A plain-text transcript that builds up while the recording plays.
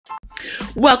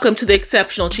Welcome to the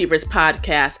Exceptional Achievers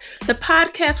Podcast, the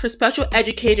podcast for special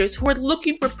educators who are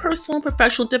looking for personal and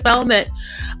professional development.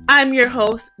 I'm your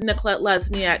host, Nicolette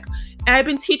Lesniak. I've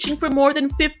been teaching for more than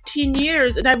 15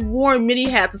 years, and I've worn many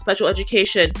hats in special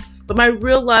education, but my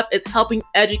real love is helping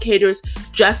educators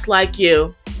just like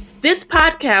you. This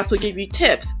podcast will give you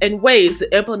tips and ways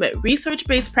to implement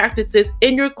research-based practices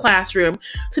in your classroom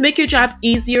to make your job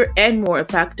easier and more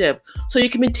effective, so you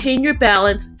can maintain your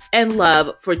balance and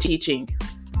love for teaching.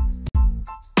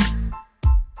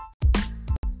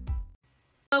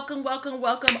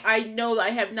 Welcome. I know that I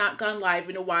have not gone live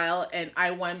in a while, and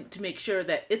I want to make sure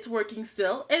that it's working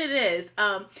still, and it is.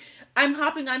 I'm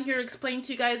hopping on here to explain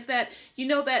to you guys that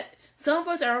that some of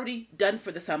us are already done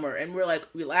for the summer and we're like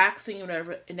relaxing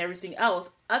and everything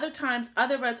else. Other times,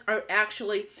 other of us are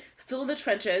actually still in the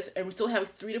trenches and we still have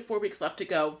 3 to 4 weeks left to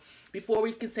go before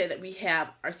we can say that we have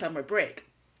our summer break.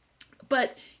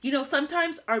 But,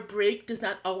 sometimes our break does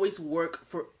not always work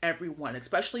for everyone,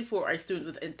 especially for our students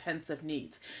with intensive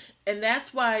needs. And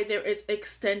that's why there is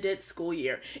extended school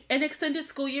year. An extended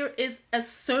school year is a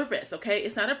service, okay?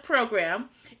 It's not a program.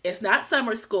 It's not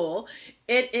summer school.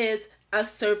 It is a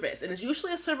service, and it's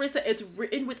usually a service that is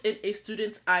written within a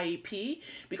student's IEP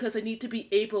because they need to be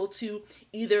able to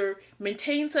either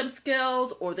maintain some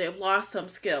skills or they have lost some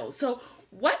skills. So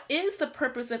what is the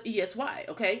purpose of ESY,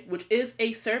 okay, which is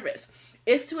a service?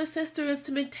 It's to assist students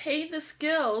to maintain the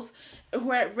skills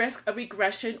who are at risk of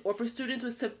regression, or for students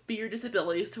with severe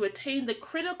disabilities to attain the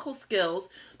critical skills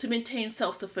to maintain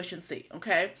self-sufficiency,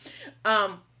 okay?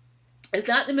 It's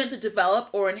not meant to develop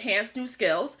or enhance new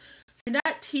skills. We're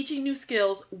not teaching new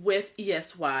skills with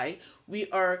ESY. We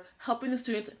are helping the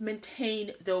students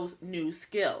maintain those new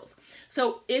skills.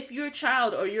 So if your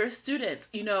child or your students,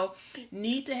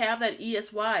 need to have that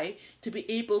ESY to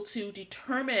be able to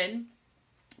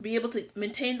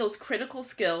maintain those critical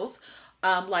skills,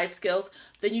 life skills,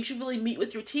 then you should really meet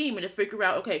with your team and to figure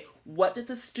out, okay, what does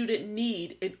the student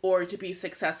need in order to be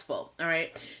successful, all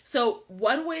right? So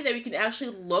one way that we can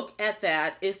actually look at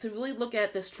that is to really look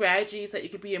at the strategies that you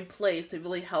could be in place to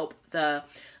really help the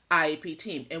IEP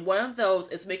team. And one of those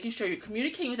is making sure you're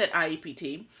communicating with that IEP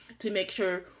team to make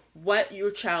sure what your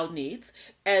child needs,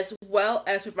 as well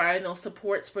as providing those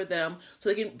supports for them so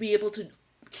they can be able to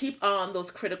keep on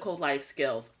those critical life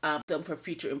skills them for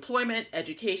future employment,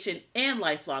 education, and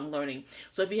lifelong learning.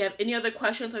 So if you have any other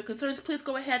questions or concerns, please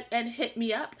go ahead and hit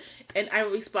me up and I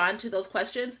will respond to those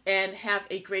questions. And have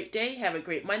a great day. Have a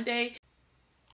great Monday.